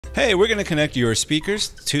Hey, we're going to connect your speakers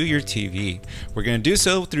to your TV. We're going to do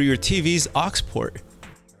so through your TV's aux port.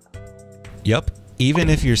 Yup, even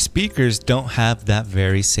if your speakers don't have that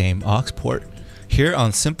very same aux port. Here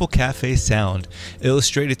on Simple Cafe Sound,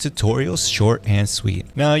 illustrated tutorials, short and sweet.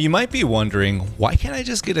 Now you might be wondering, why can't I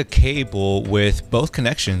just get a cable with both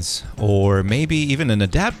connections, or maybe even an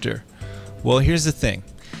adapter? Well, here's the thing.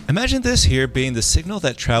 Imagine this here being the signal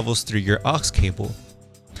that travels through your aux cable.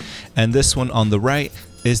 And this one on the right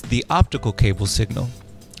is the optical cable signal.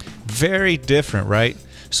 Very different, right?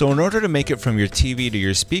 So in order to make it from your TV to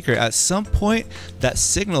your speaker, at some point that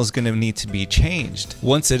signal is going to need to be changed.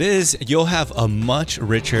 Once it is, you'll have a much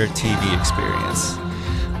richer TV experience.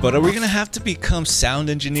 But are we going to have to become sound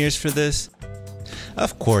engineers for this?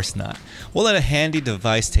 Of course not. We'll let a handy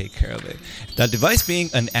device take care of it. That device being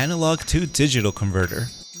an analog to digital converter.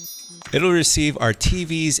 It'll receive our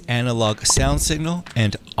TV's analog sound signal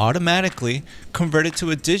and automatically convert it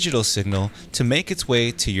to a digital signal to make its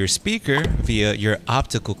way to your speaker via your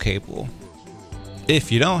optical cable.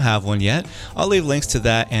 If you don't have one yet, I'll leave links to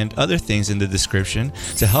that and other things in the description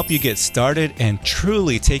to help you get started and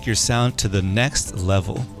truly take your sound to the next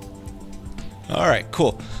level. Alright,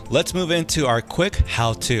 cool. Let's move into our quick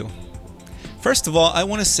how-to. First of all, I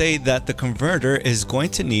want to say that the converter is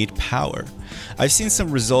going to need power. I've seen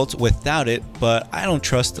some results without it, but I don't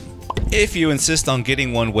trust them. If you insist on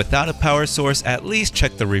getting one without a power source, at least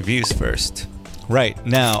check the reviews first. Right,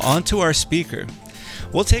 now onto our speaker.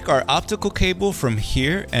 We'll take our optical cable from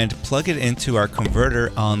here and plug it into our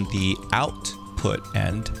converter on the output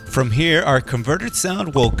end. From here, our converted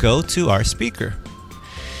sound will go to our speaker.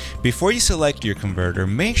 Before you select your converter,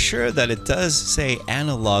 make sure that it does say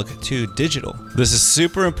analog to digital. This is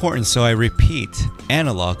super important, so I repeat,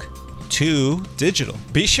 analog to digital.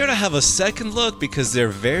 Be sure to have a second look because they're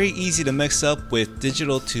very easy to mix up with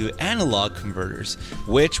digital to analog converters,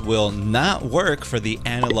 which will not work for the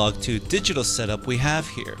analog to digital setup we have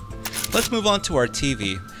here. Let's move on to our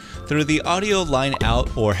TV. Through the audio line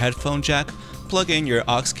out or headphone jack, plug in your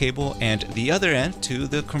aux cable and the other end to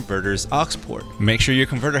the converter's aux port. Make sure your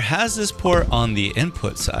converter has this port on the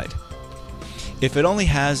input side. If it only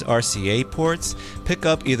has RCA ports, pick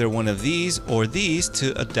up either one of these or these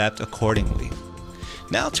to adapt accordingly.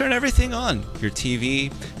 Now turn everything on. Your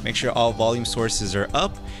TV, make sure all volume sources are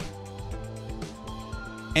up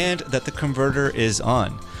and that the converter is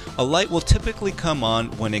on. A light will typically come on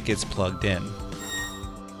when it gets plugged in.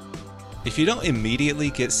 If you don't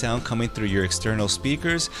immediately get sound coming through your external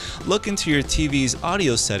speakers, look into your TV's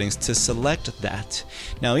audio settings to select that.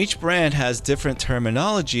 Now each brand has different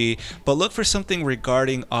terminology, but look for something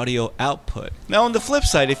regarding audio output. Now on the flip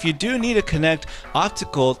side, if you do need to connect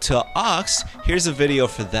optical to aux, here's a video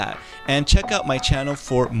for that. And check out my channel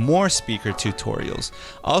for more speaker tutorials.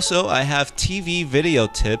 Also, I have TV video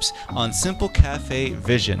tips on Simple Cafe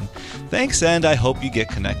Vision. Thanks, and I hope you get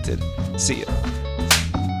connected. See ya.